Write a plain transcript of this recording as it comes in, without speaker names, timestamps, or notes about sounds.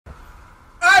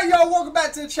y'all, welcome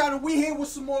back to the channel. We here with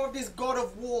some more of this God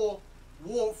of War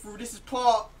walkthrough. This is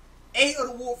part 8 of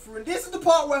the walkthrough, and this is the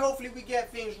part where hopefully we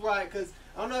get things right, because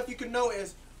I don't know if you can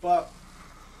notice, but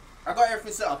I got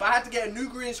everything set up. I had to get a new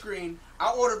green screen.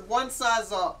 I ordered one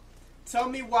size up. Tell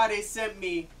me why they sent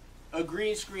me a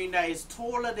green screen that is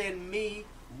taller than me,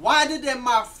 wider than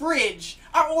my fridge.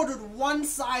 I ordered one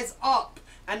size up,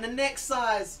 and the next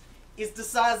size is the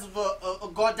size of a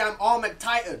goddamn Armored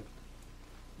Titan.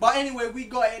 But anyway, we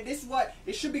got it. This is what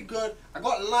it should be good. I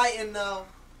got lighting now.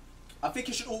 I think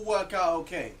it should all work out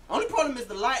okay. Only problem is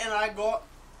the lighting I got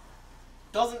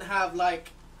doesn't have, like,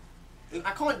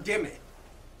 I can't dim it.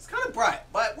 It's kind of bright,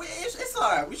 but it's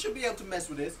alright. We should be able to mess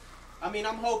with this. I mean,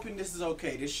 I'm hoping this is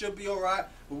okay. This should be alright.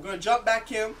 We're gonna jump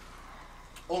back in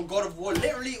on God of War.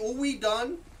 Literally, all we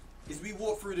done is we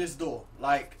walked through this door,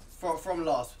 like from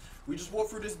last. We just walked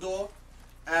through this door,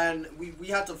 and we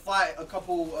had to fight a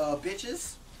couple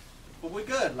bitches. But we're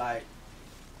good, like.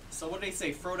 So what do they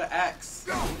say? Throw the axe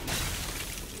to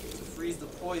freeze the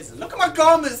poison. Look at my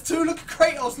garments too. Look at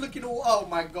Kratos looking all. Oh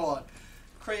my god,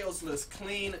 Kratos looks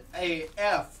clean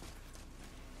AF.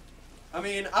 I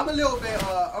mean, I'm a little bit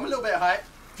hyped. I'm a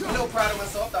little proud of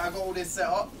myself that I got all this set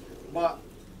up. But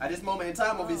at this moment in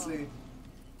time, obviously,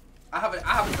 I haven't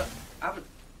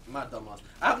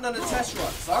done a test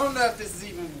run, so I don't know if this is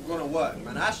even gonna work,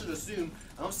 man. I should assume.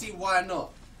 I don't see why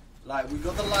not. Like, we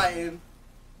got the lighting,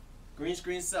 green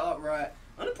screen set up right.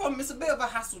 Only problem, it's a bit of a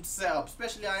hassle to set up,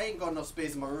 especially I ain't got enough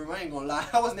space in my room. I ain't gonna lie.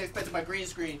 I wasn't expecting my green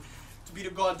screen to be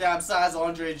the goddamn size of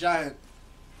Andre Giant.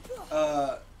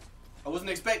 I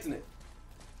wasn't expecting it.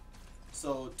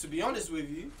 So, to be honest with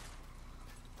you,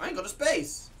 I ain't got the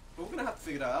space. But we're gonna have to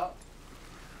figure that out.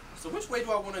 So, which way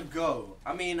do I want to go?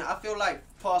 I mean, I feel like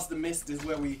past the mist is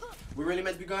where we're really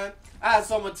meant to be going. I had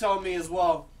someone tell me as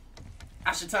well,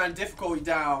 I should turn difficulty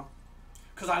down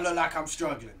because I look like I'm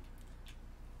struggling.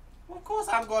 Well, of course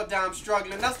I'm goddamn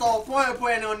struggling. That's the whole point of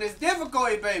putting on this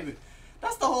difficulty, baby.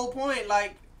 That's the whole point.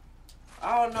 Like,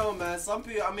 I don't know, man. Some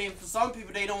people, I mean, for some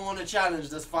people, they don't want a challenge.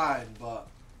 That's fine. But,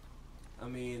 I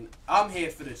mean, I'm here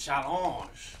for the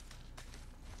challenge.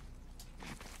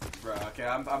 Bro, okay,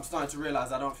 I'm starting to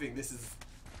realize I don't think this is...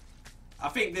 I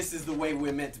think this is the way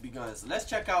we're meant to be going. So let's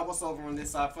check out what's over on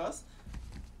this side first.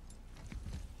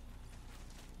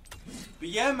 But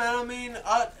yeah, man, I mean,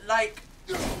 like,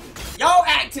 y'all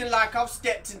acting like I've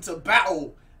stepped into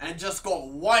battle and just got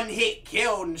one hit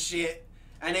killed and shit,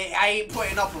 and I ain't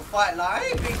putting up a fight. Like, I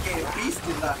ain't been getting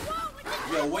beasted. Like,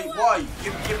 yo, wait, what are you?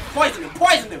 Poison him,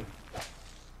 poison him!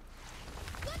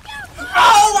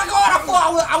 Oh my god, I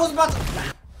thought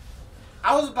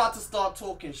I was about to start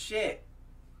talking shit.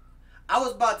 I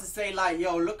was about to say, like,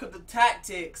 yo, look at the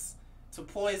tactics to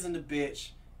poison the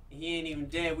bitch. He ain't even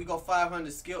dead. We got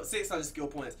 600 skill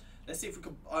points. Let's see if we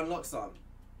can unlock some.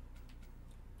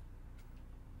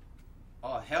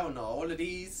 Oh hell no! All of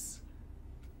these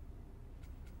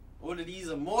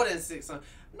are more than 600.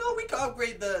 No, we can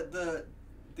upgrade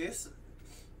this.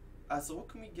 So what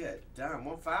can we get? Damn,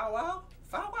 one Foul Wow?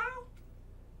 Foul Wow?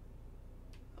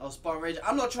 Oh, Spartan Rage.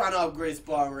 I'm not trying to upgrade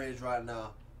Spartan Rage right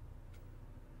now.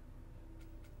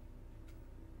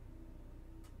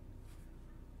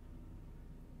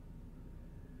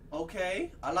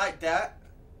 Okay, I like that.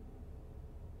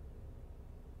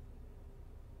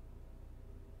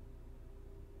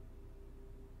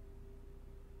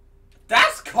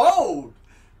 That's cold.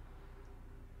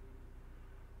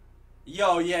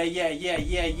 Yo, yeah,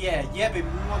 baby,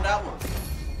 we want that one.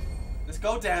 Let's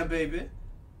go down, baby.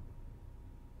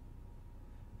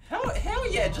 Hell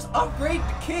yeah, just upgrade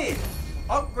the kid.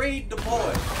 Upgrade the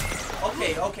boy.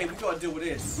 Okay, we gotta deal with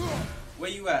this.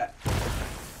 Where you at?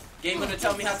 Game gonna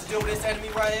tell me how to deal with this enemy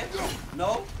right here?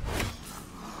 No?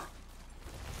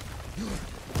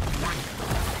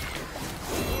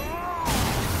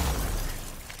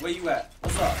 Where you at?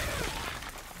 What's up?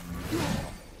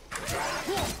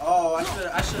 Oh, I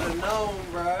should have known,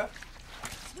 bruh.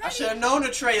 I should have known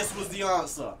Atreus was the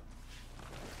answer.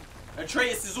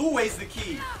 Atreus is always the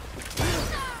key.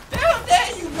 Down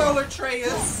there you go,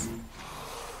 Atreus.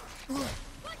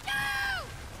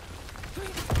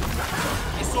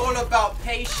 It's all about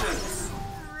patience.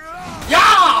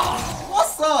 Yeah!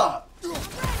 What's up?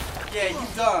 Yeah, you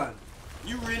done.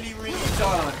 You really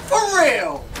done. For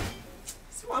real!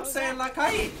 See what I'm saying? Like,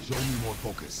 I ain't... Show me more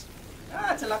focus.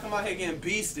 I feel like I'm out here getting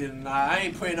beasted and I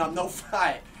ain't putting up no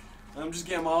fight. I'm just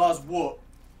getting my ass whooped.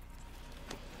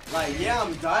 Like, yeah,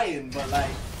 I'm dying, but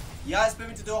like... You guys expect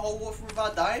me to do a whole walkthrough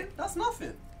without dying? That's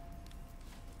nothing.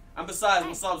 And besides,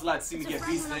 my subs like to see me get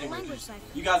beasted anyway.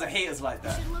 You guys are haters like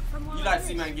that. You like to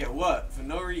see me get work for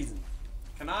no reason.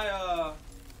 Can I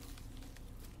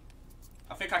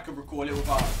think I could recall it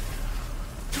without.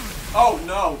 Oh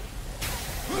no!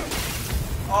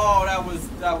 Oh, that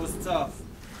was tough.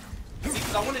 See,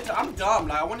 because I wanted to. I'm dumb.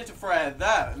 Like I wanted to fry at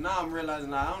that. And now I'm realizing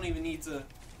like, I don't even need to.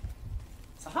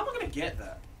 So how am I gonna get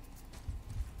that?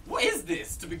 What is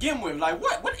this to begin with? Like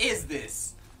what is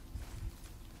this?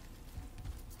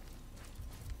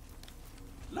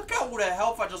 Look at all the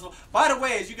health I just. By the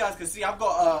way, as you guys can see, I've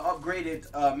got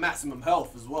upgraded maximum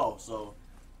health as well. So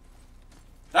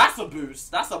that's a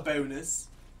boost. That's a bonus.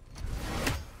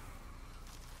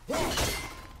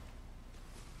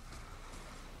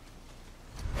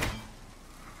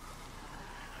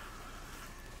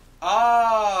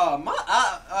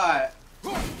 Alright.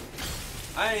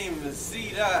 I didn't even see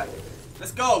that.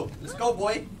 Let's go,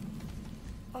 boy.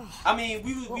 I mean,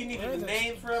 we needed a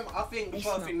name for him. I think the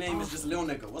perfect name is just Lil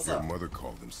Nigga. What's up? Your mother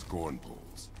called them scorn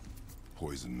poles.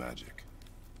 Poison magic.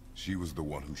 She was the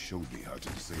one who showed me how to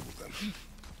disable them.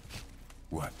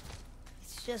 What?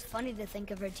 It's just funny to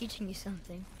think of her teaching you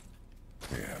something.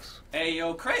 Yes. Hey,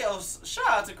 yo, Kratos, shout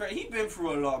out to Kratos. He been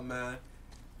through a lot, man.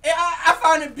 I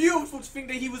find it beautiful to think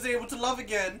that he was able to love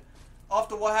again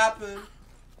after what happened.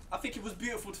 I think it was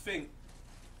beautiful to think.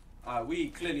 We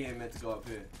clearly ain't meant to go up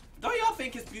here. Don't y'all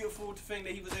think it's beautiful to think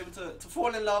that he was able to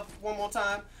fall in love one more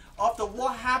time after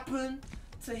what happened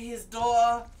to his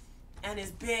daughter and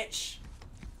his bitch?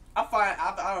 I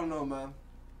don't know, man.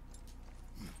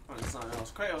 Find something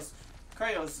else.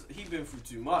 Kratos, he been through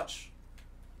too much.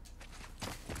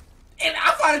 And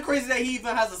I find it crazy that he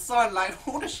even has a son. Like,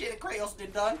 all the shit that Kratos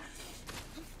done.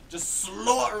 Just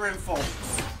slaughtering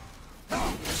folks.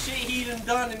 The shit he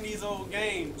done in these old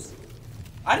games.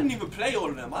 I didn't even play all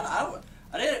of them. I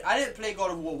didn't play God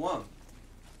of War 1.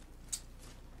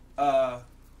 I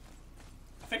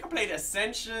think I played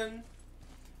Ascension.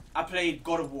 I played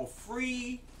God of War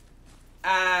 3.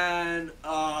 And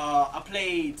I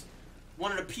played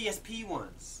one of the PSP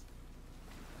ones.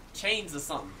 Chains or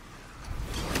something.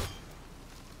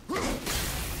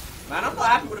 Man, I'm not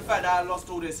happy with the fact that I lost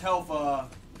all this health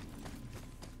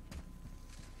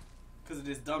because of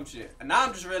this dumb shit. And now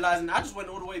I'm just realizing I just went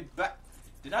all the way back.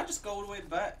 Did I just go all the way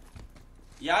back?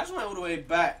 Yeah, I just went all the way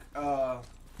back.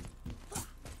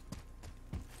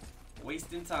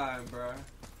 Wasting time, bruh.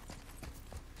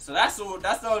 So that's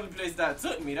the only place that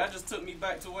took me. That just took me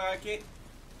back to where I came.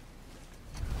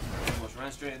 Almost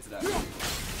ran straight into that.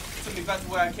 Took me back to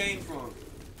where I came from.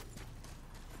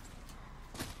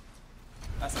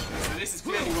 That's okay. So this is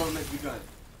clearly where we're meant to be going.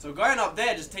 So going up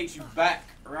there just takes you back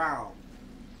around.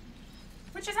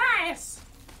 Which is nice.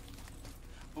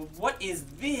 But what is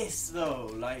this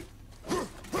though? Like,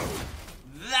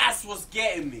 that's what's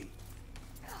getting me.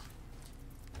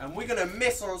 And we're gonna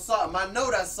miss on something. I know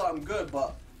that's something good,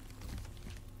 but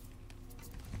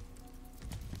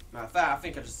matter of fact, I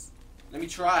think let me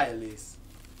try at least.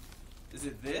 Is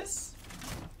it this?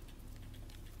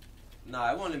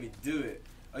 Nah, it won't let me do it.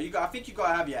 Oh, I think you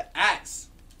gotta have your axe.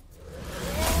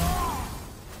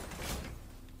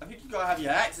 I think you gotta have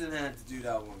your axe in hand to do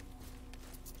that one.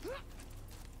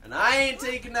 And I ain't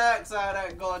taking the axe out of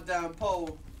that goddamn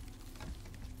pole.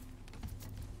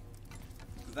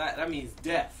 Cause that means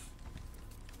death.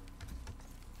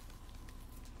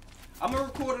 I'm gonna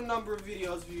record a number of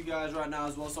videos for you guys right now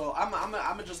as well. So I'm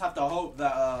gonna just have to hope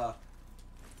that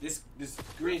this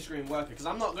green screen working. Cause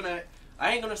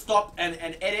I ain't gonna stop and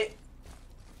edit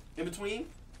in between.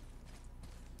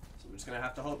 So we're just gonna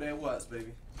have to hope that it works,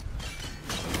 baby.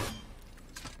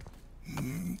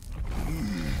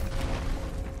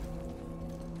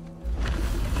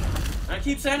 And I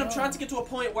keep saying I'm trying to get to a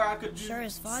point where I could do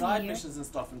side missions and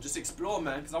stuff and just explore,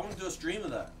 man, because I want to do a stream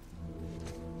of that.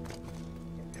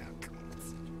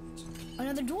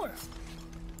 Another door.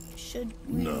 Should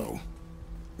we? No.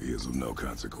 He is of no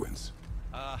consequence.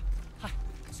 Hi.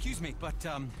 Excuse me, but,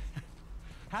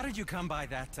 how did you come by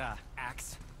that,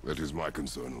 axe? That is my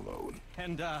concern alone.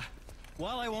 And,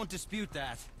 while I won't dispute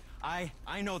that, I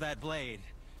know that blade.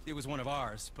 It was one of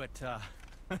ours, but,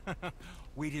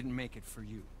 we didn't make it for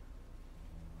you.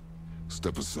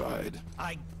 Step aside.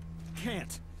 I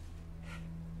can't.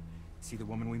 See, the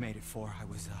woman we made it for,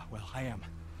 well, I am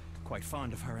quite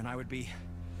fond of her, and I would be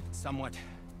somewhat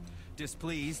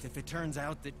displeased if it turns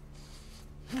out that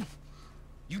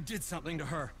you did something to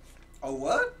her. Oh,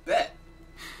 what? Bet.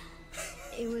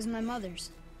 It was my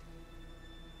mother's.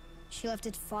 She left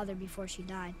its father before she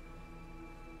died.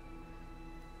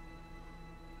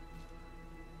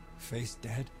 Face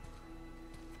dead?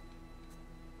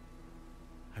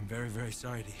 I'm very, very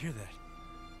sorry to hear that.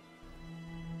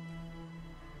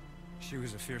 She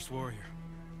was a fierce warrior.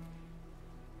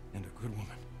 And a good woman.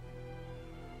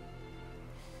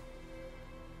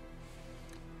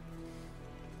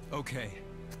 Okay.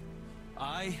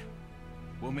 I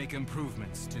will make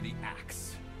improvements to the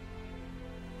axe.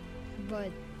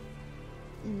 But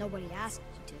nobody asked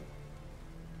you to.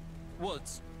 Well,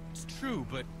 it's true,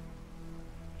 but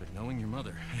knowing your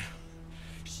mother,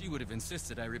 she would have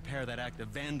insisted I repair that act of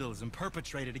vandalism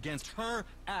perpetrated against her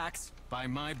axe by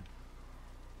my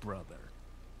brother.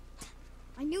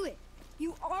 I knew it.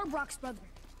 You are Brock's brother.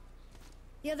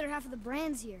 The other half of the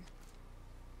brand's here.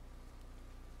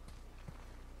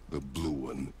 The blue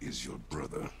one is your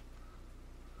brother.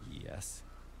 Yes.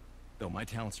 Though my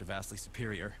talents are vastly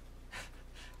superior.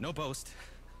 No boast.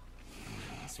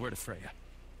 I swear to Freya.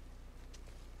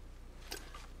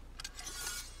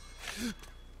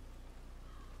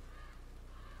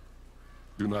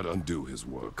 Do not undo his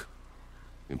work.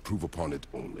 Improve upon it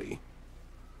only.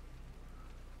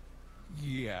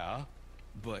 Yeah,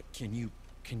 but can you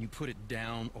put it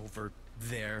down over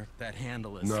there? That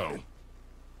handle is No.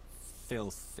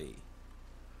 filthy.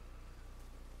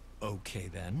 Okay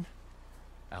then.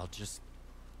 I will just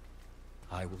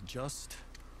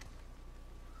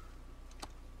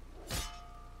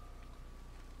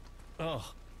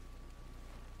Oh.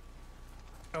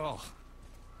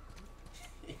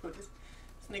 This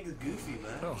nigga's goofy,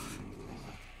 man.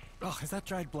 Oh, is that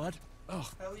dried blood? Oh.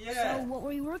 Hell yeah. So what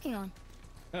were you working on?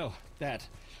 Oh, that.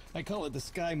 I call it the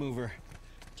Sky Mover.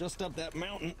 Just up that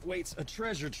mountain waits a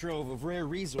treasure trove of rare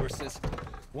resources.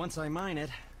 Once I mine it,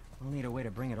 I'll need a way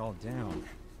to bring it all down.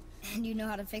 And you know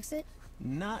how to fix it?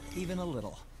 Not even a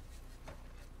little.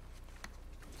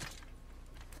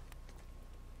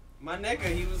 My nigga,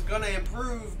 he was gonna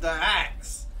improve the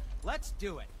axe. Let's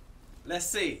do it. Let's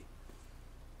see.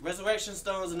 Resurrection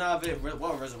stones are now available.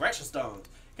 What resurrection stones?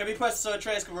 Can be purchased so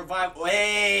traders can revive.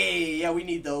 Hey, yeah, we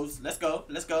need those. Let's go.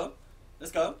 Let's go.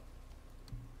 Let's go.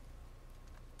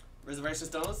 Resurrection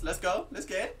stones. Let's go. Let's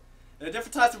get it. There are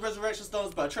different types of resurrection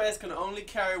stones, but traders can only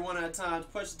carry one at a time. To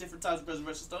purchase different types of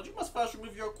resurrection stones, you must first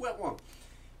remove your equipped one.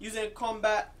 Use it in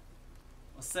combat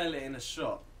or sell it in a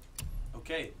shop.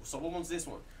 Okay, so what one's this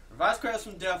one? Revives creatures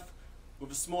from death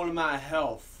with a small amount of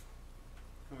health.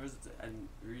 And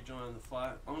rejoin the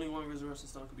fight. Only one resurrection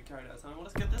stone can be carried at a time. Well,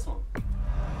 let's get this one.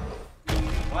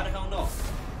 Why the hell not?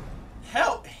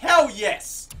 Hell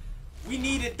yes! We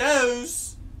needed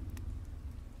those.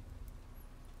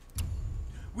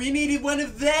 We needed one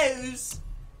of those.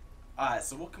 Alright,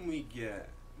 so what can we get?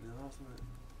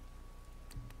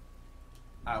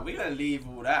 Alright, we're gonna leave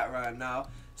all that right now.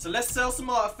 So let's sell some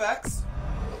artifacts.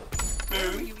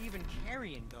 What are you even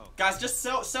carrying, though? Guys, just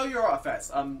sell your artifacts.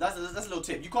 That's a little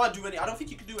tip. You can't do any. I don't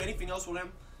think you can do anything else with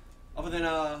them, other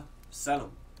than sell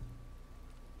them.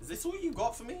 Is this all you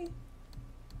got for me?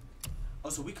 Oh,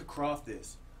 so we could craft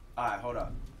this. All right, hold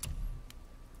up.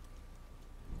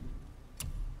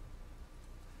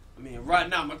 I mean, right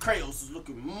now my Kratos is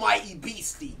looking mighty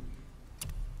beastly.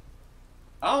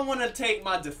 I don't want to take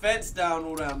my defense down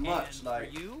all that much. And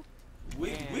like, for you,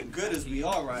 we're good as we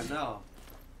are right now.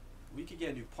 We could get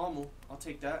a new pommel. I'll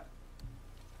take that.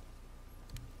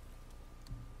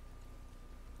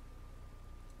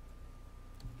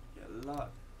 Get a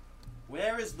lot.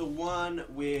 Where is the one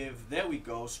with... There we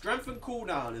go. Strength and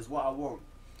cooldown is what I want.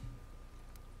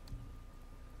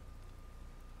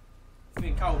 I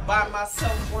think I will buy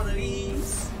myself one of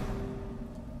these.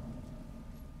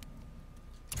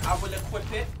 I will equip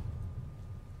it.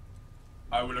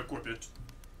 I will equip it.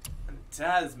 And a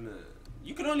talisman.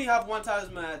 You can only have one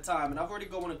talisman at a time, and I've already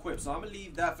got one equipped, so I'm gonna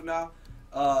leave that for now.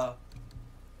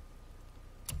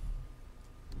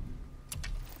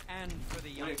 And for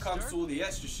the when it comes to all the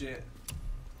extra shit,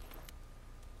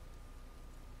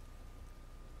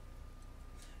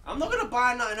 I'm not gonna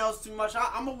buy nothing else too much.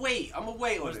 I'm gonna wait. I'm gonna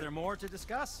wait on it. Was there more to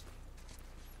discuss?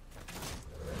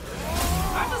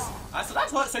 So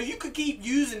that's what. So you could keep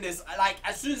using this. Like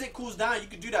as soon as it cools down, you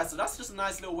could do that. So that's just a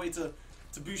nice little way to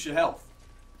boost your health.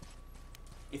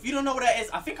 If you don't know what that is,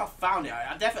 I think I found it.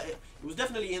 I definitely, it was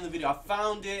definitely in the video. I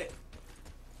found it,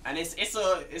 and it's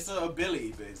a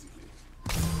ability basically.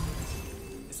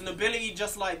 It's an ability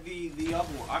just like the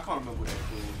other one. I can't remember what they're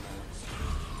called, man.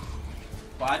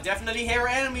 But I definitely hear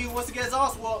an enemy who wants to get his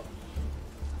ass whooped.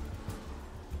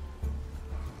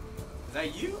 Is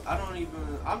that you? I don't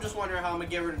even. I'm just wondering how I'm gonna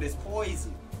get rid of this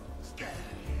poison.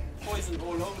 Poison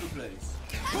all over the place.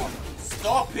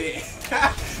 Stop it!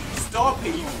 Stop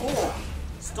it, you whore!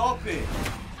 Stop it!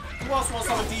 Who else wants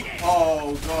something deep?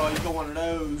 Oh god, you got one of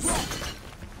those.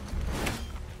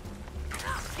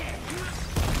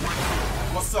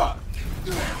 What's up?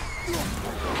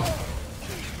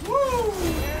 Woo!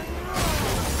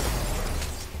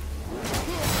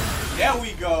 There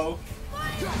we go.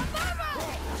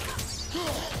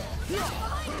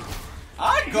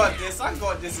 I got this,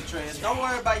 Atreus. Don't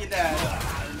worry about your dad.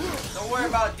 Don't worry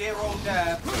about dear old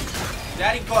dad.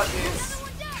 Daddy got this.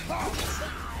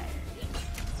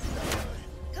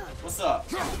 What's up?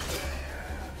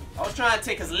 I was trying to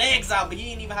take his legs out, but he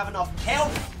didn't even have enough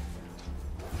health.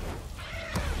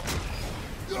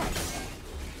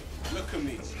 Look at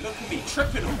me,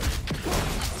 tripping him.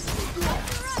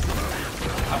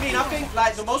 I mean, I think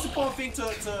like the most important thing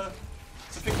to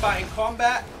think about in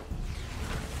combat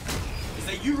is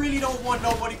that you really don't want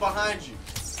nobody behind you.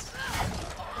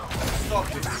 Stop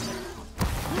it.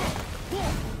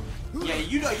 Yeah,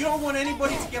 you don't want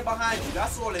anybody to get behind you.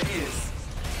 That's all it is.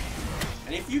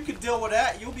 And if you can deal with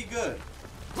that, you'll be good.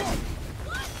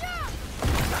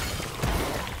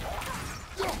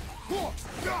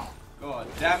 God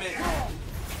damn it.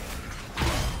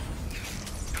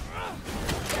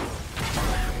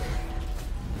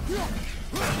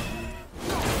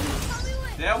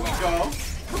 There we go.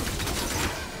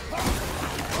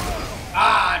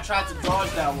 Ah, I tried to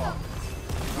dodge that one.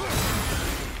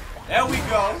 There we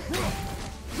go.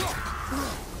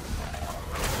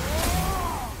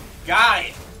 Got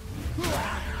it.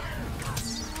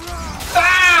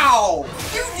 Ow!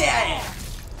 You dead!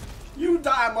 You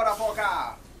die,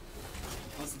 motherfucker!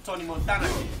 That's some Tony Montana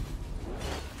shit.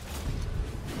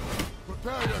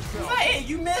 Prepare yourself. Hey,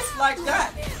 you missed like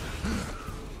that.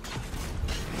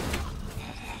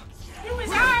 You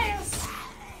his eyes.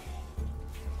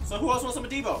 So who else wants some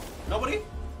Debo? Nobody?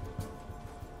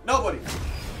 Nobody.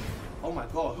 Oh my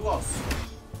god, who else?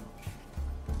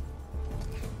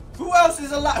 Who else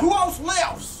is alive? Who else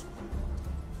lives?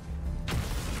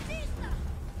 I'm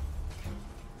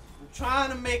trying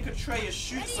to make Atreus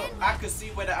shoot so I can see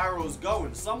where the arrow's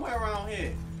going. Somewhere around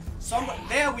here. Somewhere.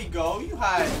 There we go. You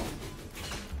hiding.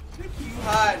 Look at you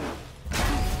hiding.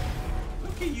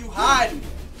 Look at you hiding.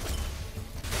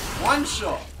 One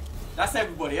shot. That's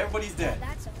everybody. Everybody's dead.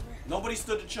 That's over. Nobody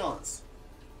stood a chance.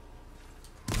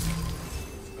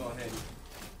 Let's go ahead.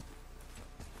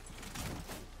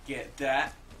 Get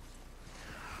that.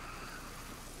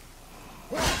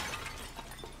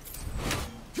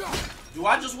 Do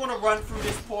I just want to run through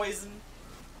this poison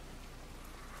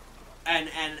and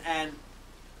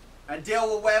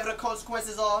deal with whatever the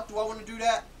consequences are? Do I want to do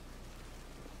that?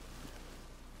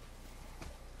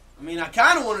 I mean, I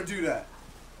kind of want to do that.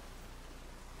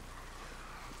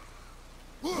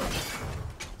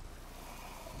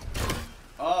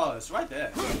 Oh, it's right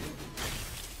there.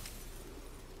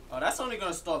 Oh, that's only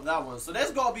going to stop that one. So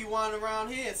there's got to be one around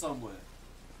here somewhere.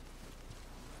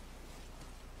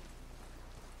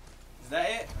 Is that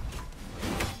it?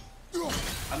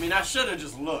 I mean, I should have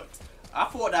just looked. I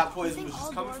thought that poison was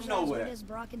just coming from nowhere. As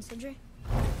Brock and Sidra?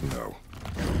 No.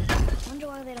 I wonder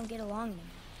why they don't get along anymore.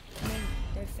 I mean,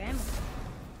 they're family.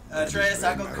 Atreus,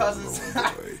 I got cousins.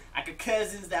 I got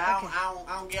cousins that I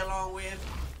don't get along with.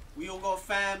 We don't got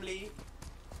family.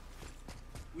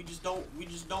 We just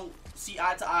don't see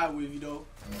eye to eye with, you know.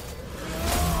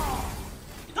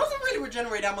 It doesn't really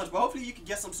regenerate that much, but hopefully you can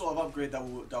get some sort of upgrade that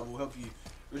will help you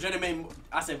regenerate.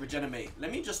 I said regenerate.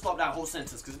 Let me just stop that whole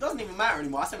sentence because it doesn't even matter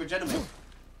anymore. I said regenerate. Did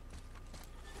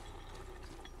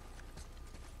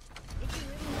you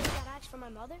really make that axe for my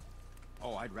mother?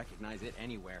 Oh, I'd recognize it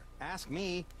anywhere. Ask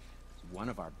me. It's one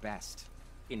of our best.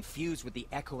 Infused with the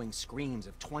echoing screams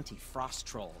of 20 frost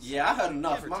trolls. Yeah, I heard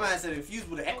enough. My man said infused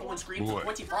with the echoing screams of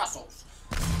 20 frost trolls.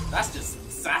 That's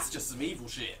just some evil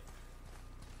shit.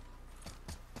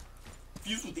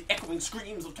 Infused with the echoing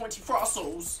screams of 20 frost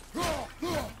trolls.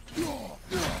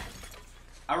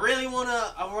 I really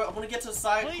wanna get to the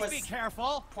side quest. Please be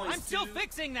careful. I'm still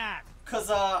fixing that. Cause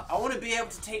I want to be able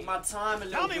to take my time a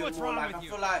little bit more. What's wrong like with you.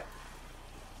 I feel like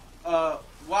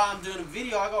while I'm doing a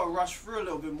video, I gotta rush through a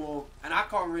little bit more, and I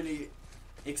can't really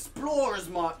explore as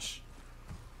much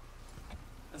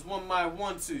as one might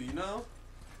want to, you know.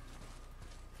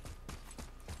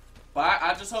 But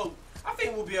I just hope. I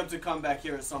think we'll be able to come back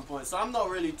here at some point, so I'm not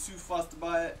really too fussed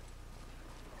about it.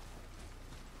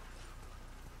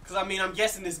 Cause I mean, I'm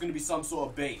guessing there's gonna be some sort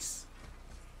of base,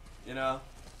 you know.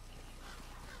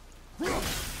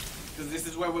 Cause this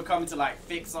is where we're coming to like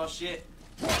fix our shit.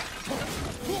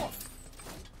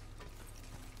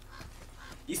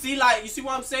 You see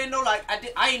what I'm saying though? Like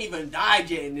I ain't even died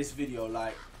yet in this video.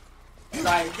 Like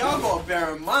y'all gotta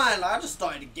bear in mind. Like I just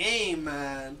started the game,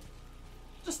 man.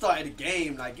 Just started the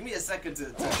game. Like give me a second to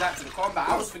adapt to the combat.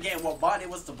 I was forgetting what button it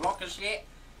was to block and shit.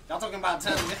 Y'all talking about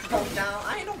turning difficulty down?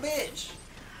 I ain't no bitch.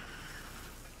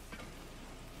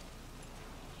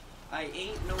 I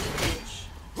ain't no bitch.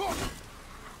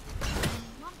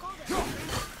 Mom called it.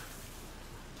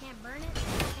 Can't burn it,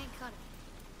 can't cut it.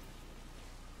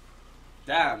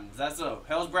 Damn, that's so.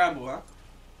 Hell's Bramble, huh?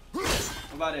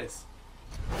 What about this?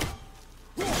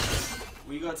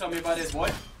 What you gonna tell me about this, boy?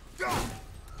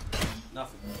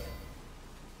 Nothing.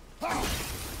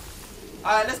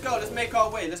 Alright, let's go. Let's make our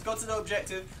way. Let's go to the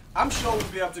objective. I'm sure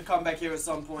we'll be able to come back here at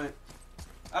some point.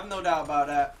 I have no doubt about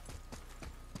that.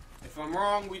 If I'm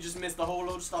wrong, we just missed a whole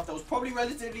load of stuff that was probably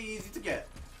relatively easy to get.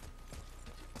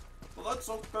 Well, that's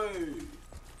okay.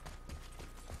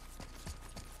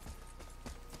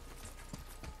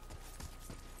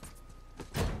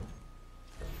 Of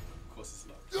course it's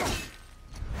locked.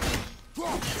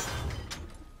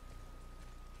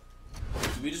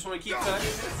 Do we just want to keep turning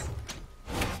this?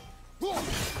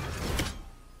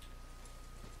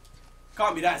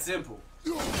 Can't be that simple.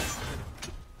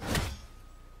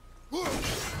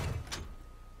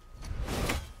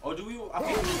 Or do we? I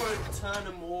think we want to turn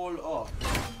them all off.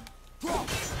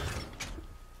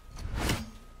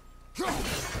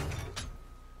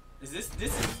 Is this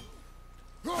is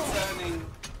turning?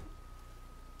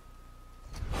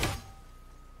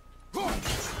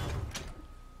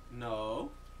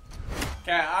 No.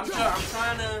 Okay, I'm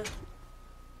trying to.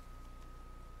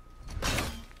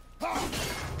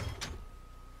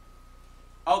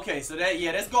 Okay, so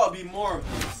there's got to be more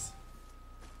of this.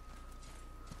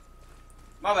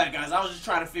 My bad, guys. I was just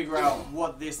trying to figure out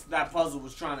what that puzzle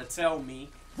was trying to tell me.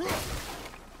 But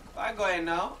I go ahead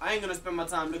now. I ain't gonna spend my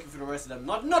time looking for the rest of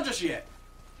them. Not just yet.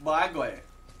 But I go ahead.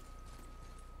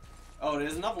 Oh,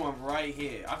 there's another one right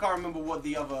here. I can't remember what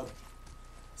the other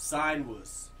sign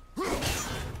was.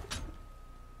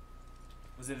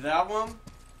 Was it that one?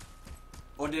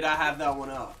 Or did I have that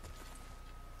one up?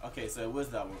 Okay, so it was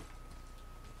that one.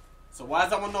 So why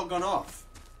is that one not gone off?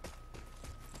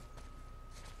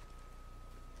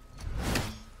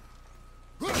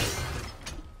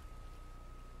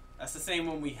 That's the same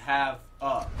one we have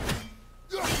up.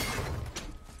 So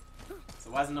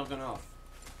why is it not gone off?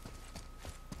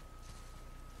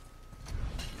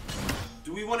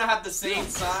 Do we want to have the same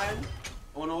sign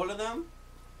on all of them?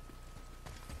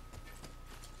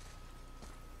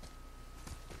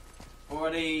 Or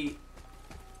are they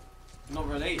not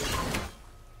related?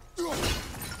 I'll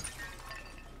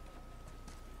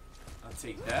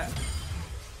take that.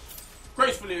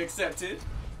 Gracefully accepted.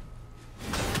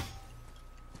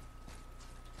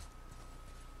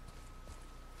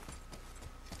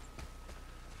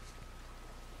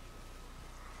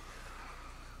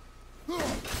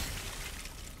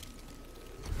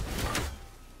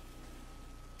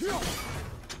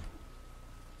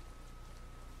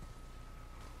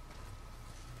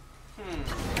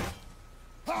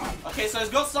 Okay, so it's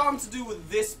got something to do with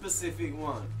this specific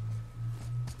one.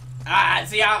 Ah,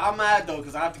 see, I'm mad though,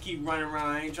 because I have to keep running around.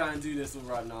 I ain't trying to do this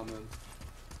right now, man.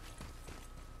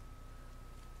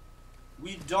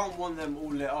 We don't want them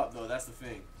all lit up, though. That's the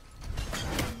thing.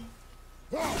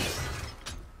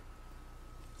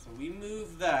 So we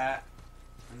move that,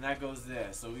 and that goes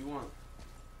there. So we want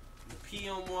the P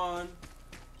on one,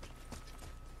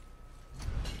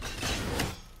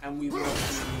 and we want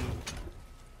the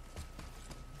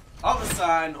other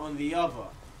sign on the other.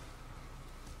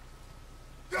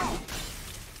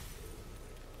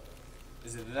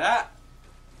 Is it that?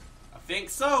 I think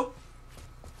so.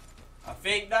 I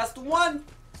think that's the one.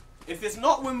 If it's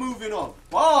not, we're moving on.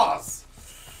 Boss!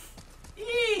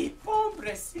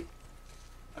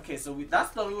 Okay, so that's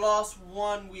the last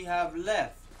one we have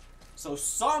left. So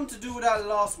something to do with that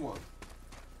last one.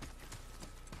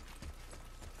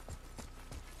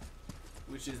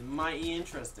 Which is mighty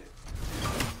interesting.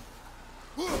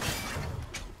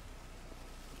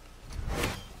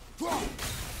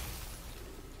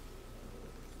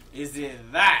 Is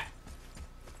it that?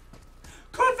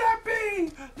 Could that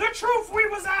be the truth we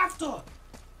was after?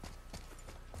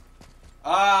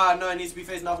 Ah, no, it needs to be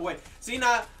facing the other way. See,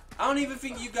 now, I don't even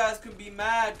think you guys can be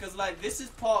mad, because, like, this is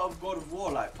part of God of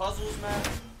War. Like, puzzles, man.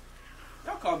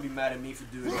 Y'all can't be mad at me for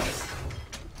doing this.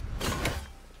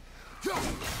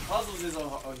 Puzzles is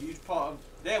a huge part of...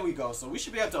 There we go. So we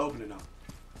should be able to open it now.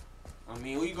 I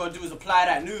mean, all you gotta do is apply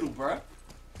that noodle, bruh.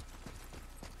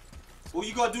 All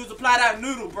you gotta do is apply that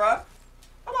noodle, bruh.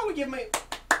 How about we give me...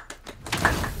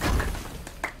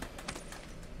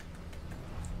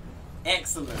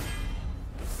 Excellent.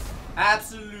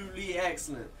 Absolutely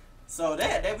excellent. So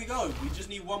there we go. We just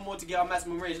need one more to get our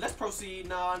maximum range. Let's proceed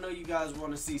now. I know you guys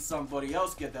want to see somebody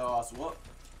else get their ass whooped.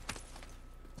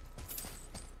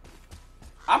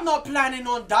 I'm not planning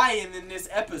on dying in this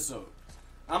episode.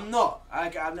 I'm not. I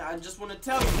just want to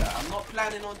tell you that. I'm not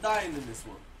planning on dying in this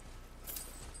one.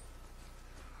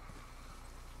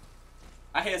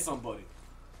 I hear somebody.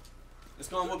 Let's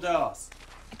go and whoop their ass.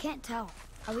 I can't tell.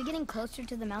 Are we getting closer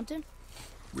to the mountain?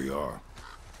 We are.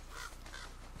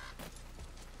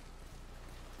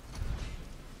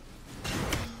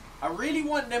 I really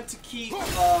want them to keep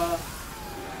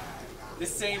the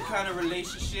same kind of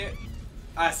relationship.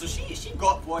 Alright, so she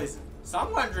got poison. So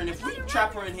I'm wondering if we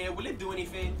trap her in here, will it do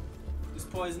anything? This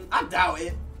poison? I doubt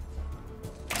it.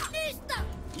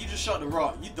 You just shot the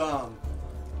rock. You dumb.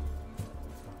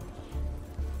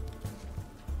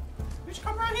 Bitch,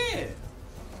 come right here.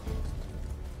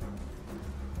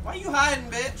 Why you hiding,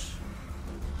 bitch?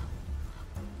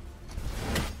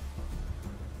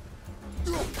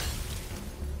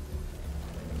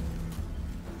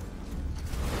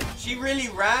 She really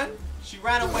ran? She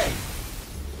ran away.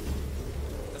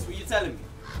 That's what you're telling me.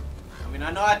 I mean,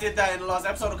 I know I did that in the last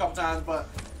episode a couple times, but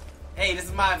hey, this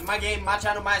is my game, my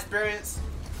channel, my experience.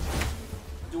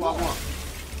 Do I want?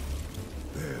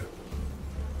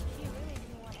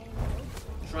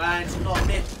 Trying to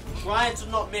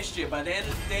not miss shit. By the end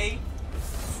of the day,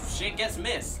 shit gets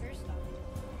missed.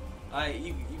 Like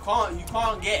you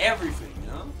can't get everything, you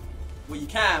know? Well, you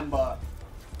can, but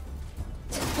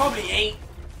you probably ain't.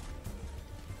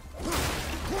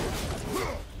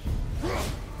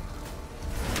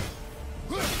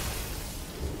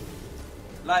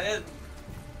 Like it.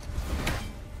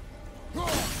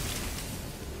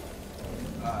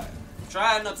 Alright.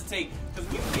 Try not to take, because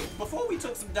before we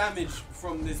took some damage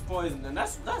from this poison, and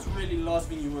that's really the last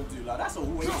thing you want to do. Like that's a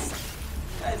waste.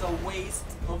 That is a waste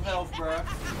of health, bruh.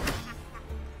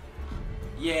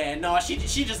 Yeah, no, she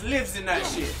just lives in that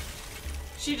shit.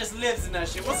 She just lives in that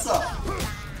shit. What's up?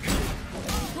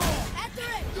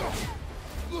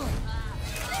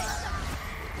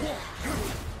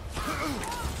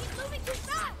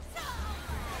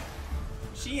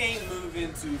 She ain't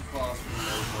moving too fast from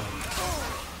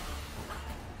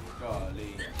nobody.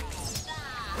 Golly.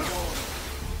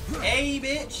 Hey,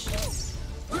 bitch.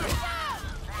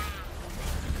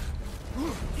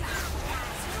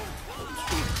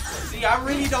 See, I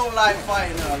really don't like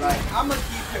fighting her. Like, I'm gonna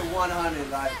keep it 100.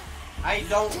 Like, I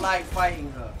don't like fighting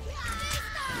her.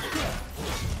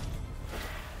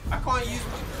 I can't use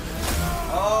my...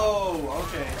 Oh,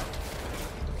 okay.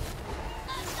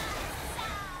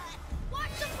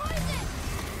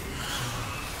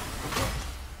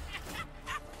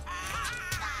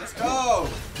 Let's go.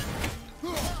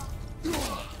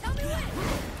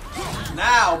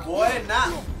 Now, boy,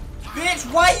 now. Bitch,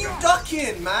 why you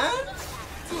ducking, man?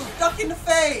 Duck in the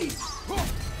face.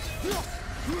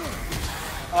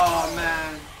 Oh,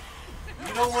 man.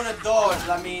 You don't want to dodge.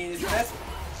 I mean, it's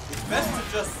best to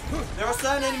just... There are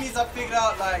certain enemies I figured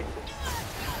out, like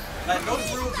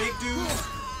those real big dudes.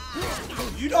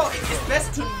 You don't... It's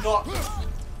best to not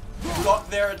block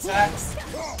their attacks.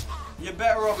 You're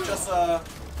better off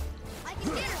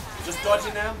just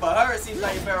dodging them. But her, it seems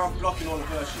like you're better off blocking all of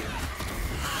her shit.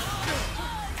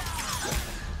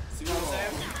 See what I'm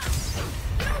saying?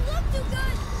 You don't look too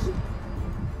good.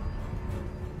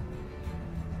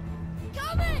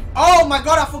 Coming. Oh my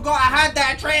god, I forgot I had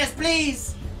that. Atreus,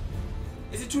 please.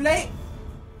 Is it too late?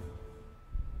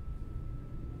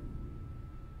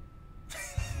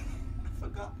 I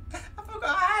forgot I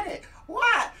had it.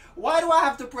 Why do I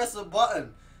have to press a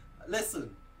button?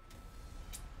 Listen.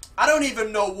 I don't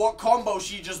even know what combo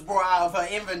she just brought out of her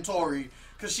inventory,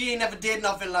 because she ain't never did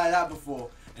nothing like that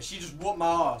before. And she just whooped my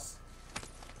ass.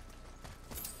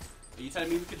 Are you telling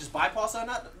me we could just bypass her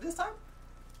not this time?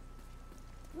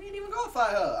 We ain't even gonna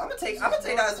fight her. I'm gonna take that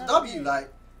as a W,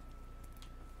 like.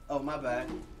 Oh, my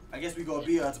bad. I guess we gotta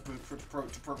beat her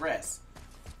to progress.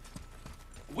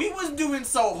 We was doing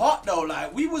so hot though,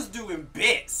 like we was doing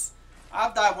bits.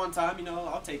 I've died one time, you know,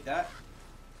 I'll take that.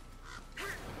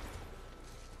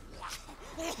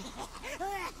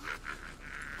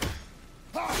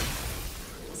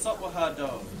 What's up with her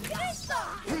though?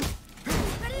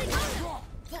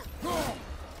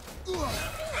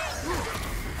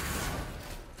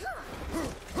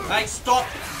 Like, stop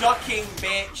ducking,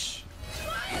 bitch.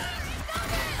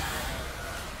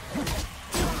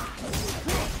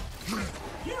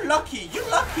 You lucky.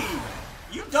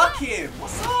 You duck him.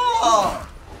 What's up?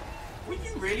 What are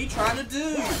you really trying to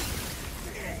do?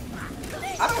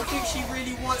 I don't think she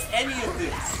really wants any of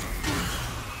this.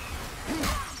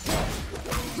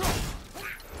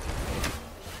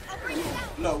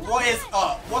 Look, what is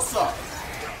up? What's up?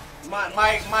 My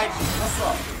what's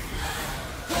up?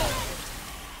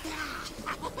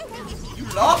 You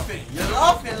laughing. You're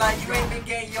laughing like you ain't been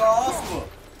getting your ass whooped.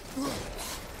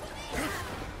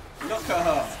 Look at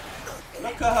her.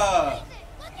 Look at her.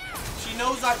 She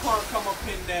knows I can't come up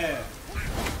in there.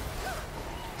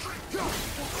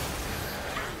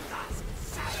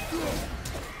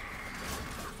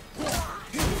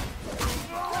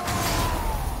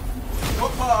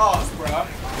 Whoop her ass, bruh.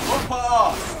 Whoop her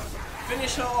ass.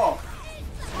 Finish her off.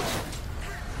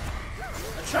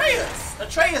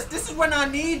 Atreus, this is when I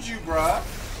need you, bruh.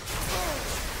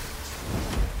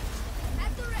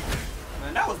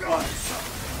 Man, that was buns.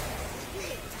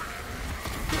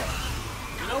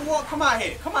 You know what? Come out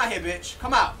here. Come out here, bitch.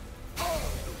 Come out.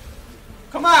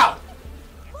 Come out.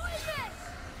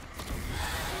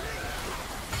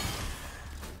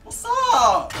 What's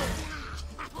up?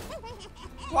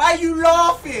 Why are you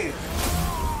laughing?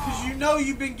 Cause you know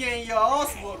you've been getting your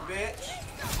ass whooped, bitch.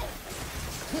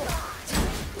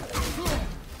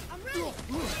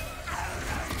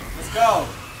 Let's go.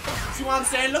 See what I'm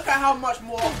saying? Look at how much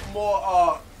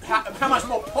how much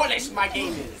more polished my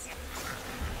game is.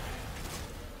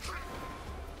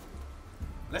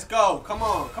 Let's go. Come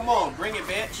on, bring it,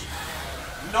 bitch.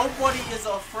 Nobody is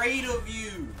afraid of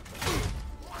you.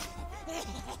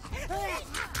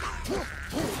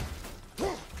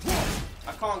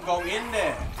 I can't go in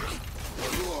there.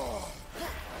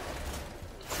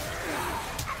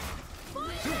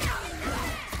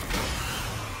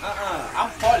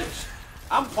 I'm polished.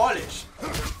 I'm polished.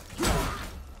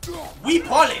 We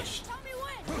polished.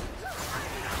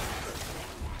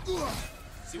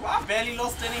 See, well, I barely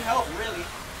lost any health, really.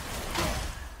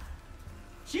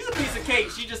 She's a piece of cake.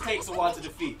 She just takes a while to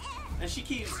defeat, and she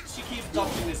keeps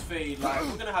ducking this fade. Like,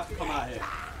 we're gonna have to come out here.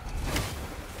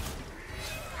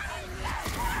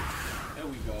 There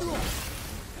we go.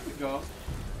 There we go.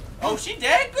 Oh, she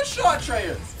dead? Good shot,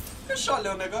 Atreus. Good shot,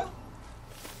 little nigga.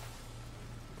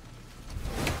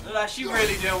 Look like she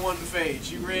really didn't want the fade.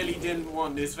 She really didn't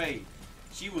want this fade.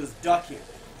 She was ducking.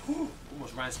 Whew,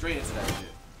 almost ran straight into that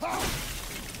shit.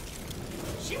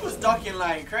 She was ducking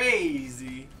like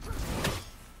crazy.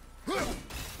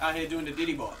 Out here doing the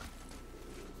diddy bop.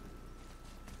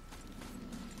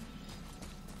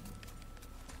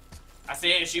 I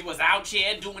said she was out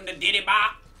here doing the diddy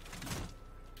bop.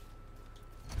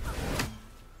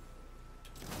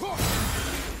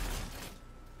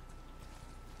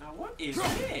 Now what is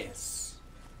this?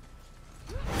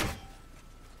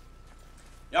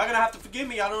 Y'all gonna have to forgive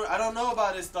me. I don't know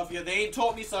about this stuff yet. They ain't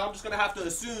taught me, so I'm just gonna have to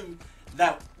assume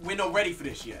that we're not ready for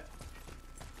this yet.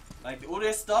 Like all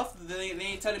this stuff, they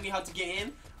ain't telling me how to get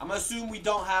in. I'm gonna assume we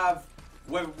don't have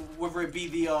whether it be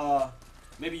the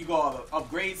maybe you gotta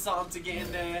upgrade something to get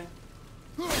in there.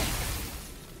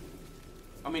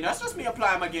 I mean, that's just me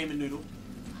applying my gaming noodle.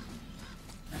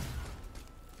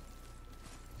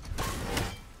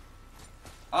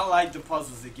 I like the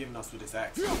puzzles they're giving us with this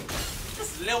axe.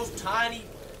 Just little tiny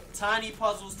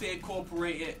puzzles to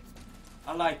incorporate it.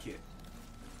 I like it.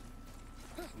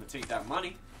 I'm gonna take that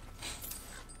money.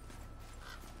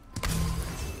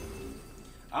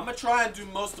 I'm gonna try and do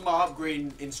most of my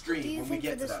upgrading in stream when we get to that. Do you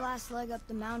think for this last leg up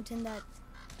the mountain that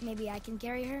maybe I can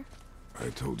carry her? I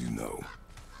told you no.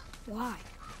 Why?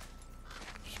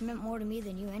 She meant more to me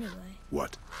than you anyway.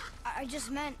 What? I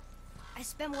just meant I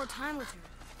spent more time with her.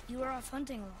 You were off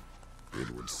hunting a lot. It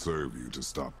would serve you to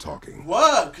stop talking.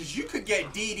 What? Because you could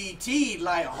get DDT'd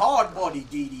like hard body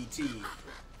DDT. You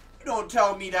don't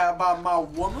tell me that about my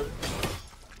woman.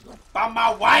 About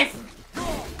my wife.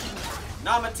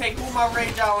 Now I'm gonna take all my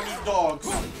rage out on these dogs.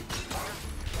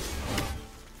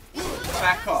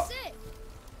 Back up.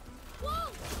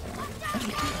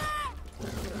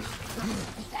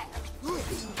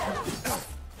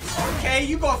 Okay,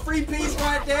 you got 3 piece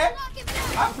right there.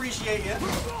 I appreciate it.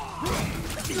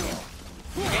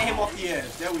 Get him off the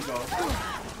edge. There we go.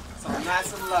 Something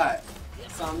nice and light.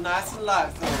 Something nice and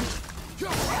light, folks.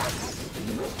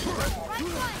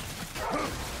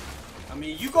 I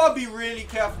mean, you gotta be really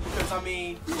careful because, I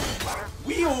mean,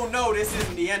 we all know this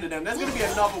isn't the end of them. There's gonna be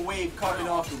another wave coming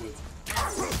afterwards.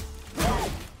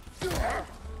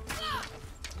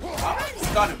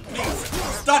 Stun him, please.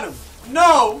 Stun him.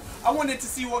 No! I wanted to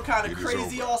see what kind of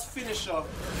crazy ass finisher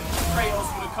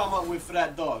Kratos would have come up with for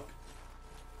that dog.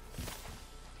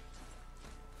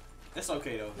 It's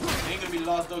okay though. It ain't gonna be the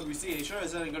last dog we see. Ain't sure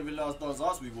it's ain't gonna be the last dog's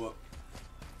ass we whoop.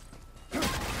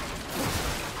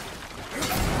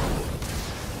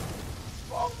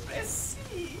 Hombre,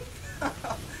 sí.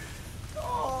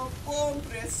 Oh,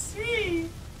 hombre, sí.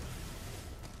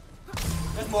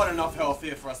 There's more than enough health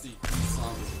here for us to eat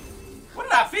some. What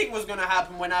did I think was gonna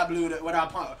happen when I blew it? When I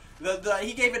pumped?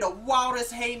 He gave it the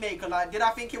wildest haymaker. Like, did I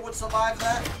think it would survive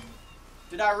that?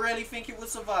 Did I really think it would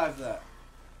survive that?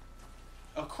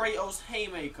 A Kratos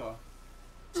haymaker.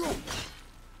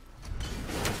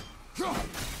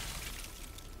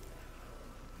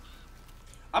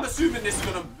 I'm assuming this is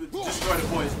gonna destroy the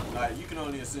poison. Like, you can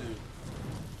only assume.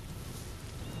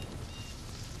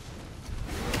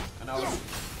 And I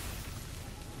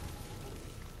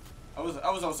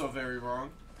was also very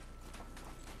wrong.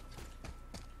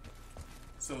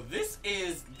 So this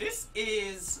is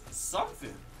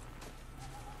something.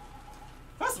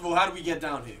 First of all, how do we get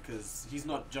down here? Because he's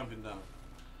not jumping down.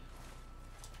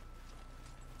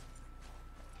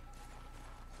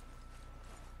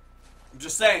 I'm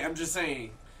just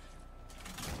saying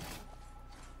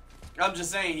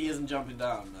he isn't jumping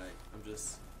down. Like, I'm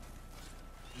just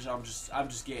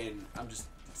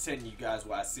telling you guys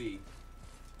what I see.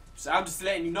 So I'm just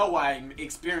letting you know what I'm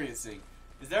experiencing.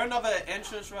 Is there another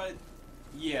entrance, right?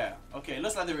 Yeah. Okay,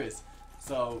 looks like there is.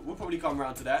 So we'll probably come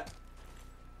around to that.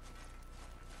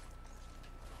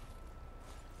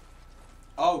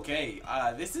 Okay.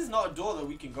 This is not a door that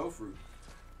we can go through.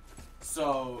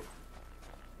 So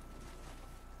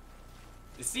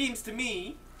it seems to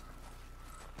me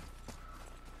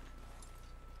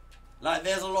like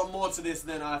there's a lot more to this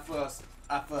than I first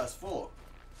thought.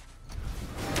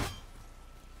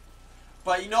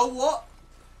 But you know what?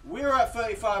 We're at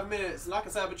 35 minutes. Like I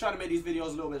said, I've been trying to make these videos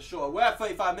a little bit shorter. We're at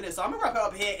 35 minutes, so I'm going to wrap it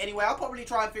up here anyway. I'll probably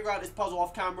try and figure out this puzzle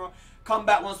off camera. Come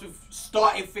back once we've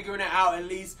started figuring it out at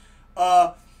least.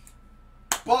 But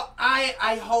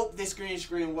I hope this green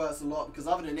screen works a lot, because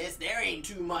other than this, there ain't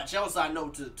too much else I know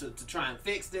to try and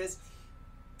fix this.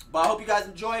 But I hope you guys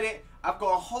enjoyed it. I've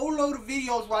got a whole load of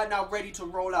videos right now ready to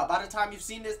roll out. By the time you've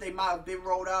seen this, they might have been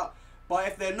rolled out. But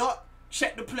if they're not,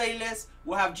 check the playlist.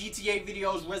 We'll have GTA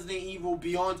videos, Resident Evil,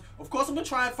 Beyond. Of course, I'm going to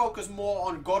try and focus more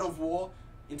on God of War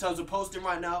in terms of posting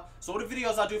right now. So all the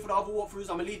videos I do for the other walkthroughs,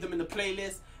 I'm going to leave them in the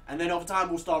playlist. And then over time,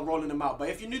 we'll start rolling them out. But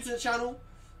if you're new to the channel,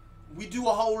 we do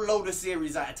a whole load of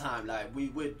series at a time. Like,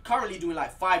 we're currently doing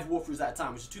like 5 walkthroughs at a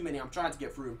time, which is too many. I'm trying to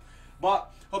get through them.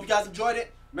 But hope you guys enjoyed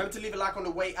it. Remember to leave a like on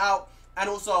the way out. And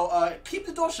also, keep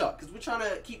the door shut, because we're trying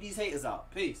to keep these haters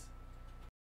out. Peace.